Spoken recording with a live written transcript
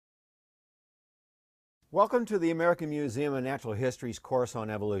Welcome to the American Museum of Natural History's course on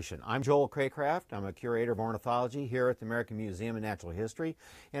evolution. I'm Joel Craycraft. I'm a curator of ornithology here at the American Museum of Natural History,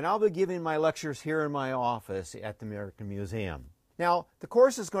 and I'll be giving my lectures here in my office at the American Museum. Now, the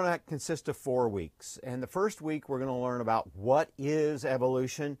course is going to consist of 4 weeks, and the first week we're going to learn about what is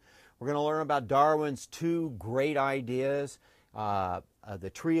evolution. We're going to learn about Darwin's 2 great ideas,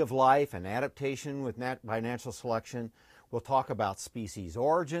 the tree of life and adaptation by natural selection. We'll talk about species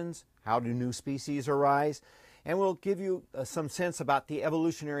origins, how do new species arise, and we'll give you some sense about the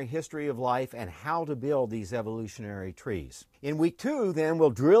evolutionary history of life and how to build these evolutionary trees. In week 2, then, we'll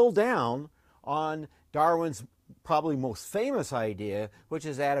drill down on Darwin's probably most famous idea, which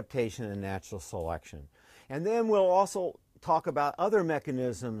is adaptation and natural selection. And then we'll also talk about other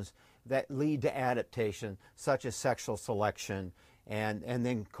mechanisms that lead to adaptation, such as sexual selection and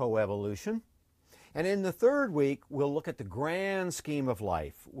then coevolution. And in the 3rd week, we'll look at the grand scheme of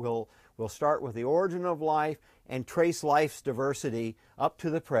life. We'll start with the origin of life and trace life's diversity up to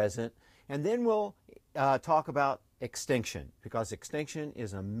the present. And then we'll talk about extinction, because extinction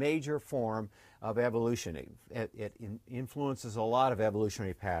is a major form of evolution. It influences a lot of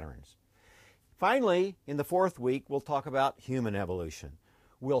evolutionary patterns. Finally, in the 4th week, we'll talk about human evolution.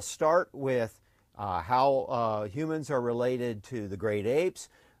 We'll start with how humans are related to the great apes.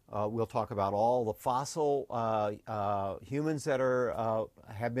 We'll talk about all the fossil humans that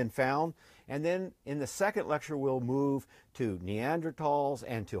have been found. And then in the 2nd lecture, we'll move to Neanderthals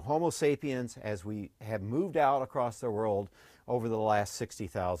and to Homo sapiens as we have moved out across the world over the last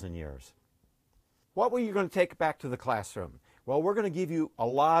 60,000 years. What were you going to take back to the classroom? Well, we're going to give you a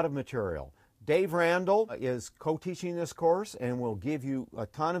lot of material. Dave Randall is co-teaching this course and will give you a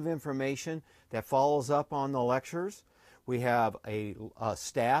ton of information that follows up on the lectures. We have a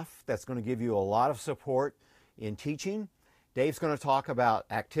staff that's going to give you a lot of support in teaching. Dave's going to talk about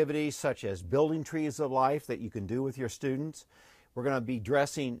activities such as building trees of life that you can do with your students. We're going to be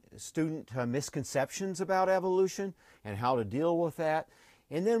addressing student misconceptions about evolution and how to deal with that.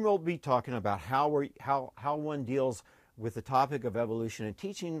 And then we'll be talking about how one deals with the topic of evolution and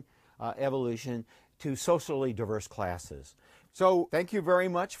teaching evolution to socially diverse classes. So thank you very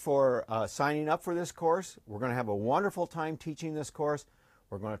much for signing up for this course. We're going to have a wonderful time teaching this course.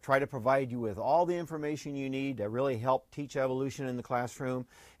 We're going to try to provide you with all the information you need to really help teach evolution in the classroom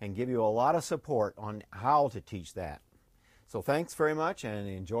and give you a lot of support on how to teach that. So thanks very much and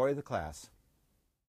enjoy the class.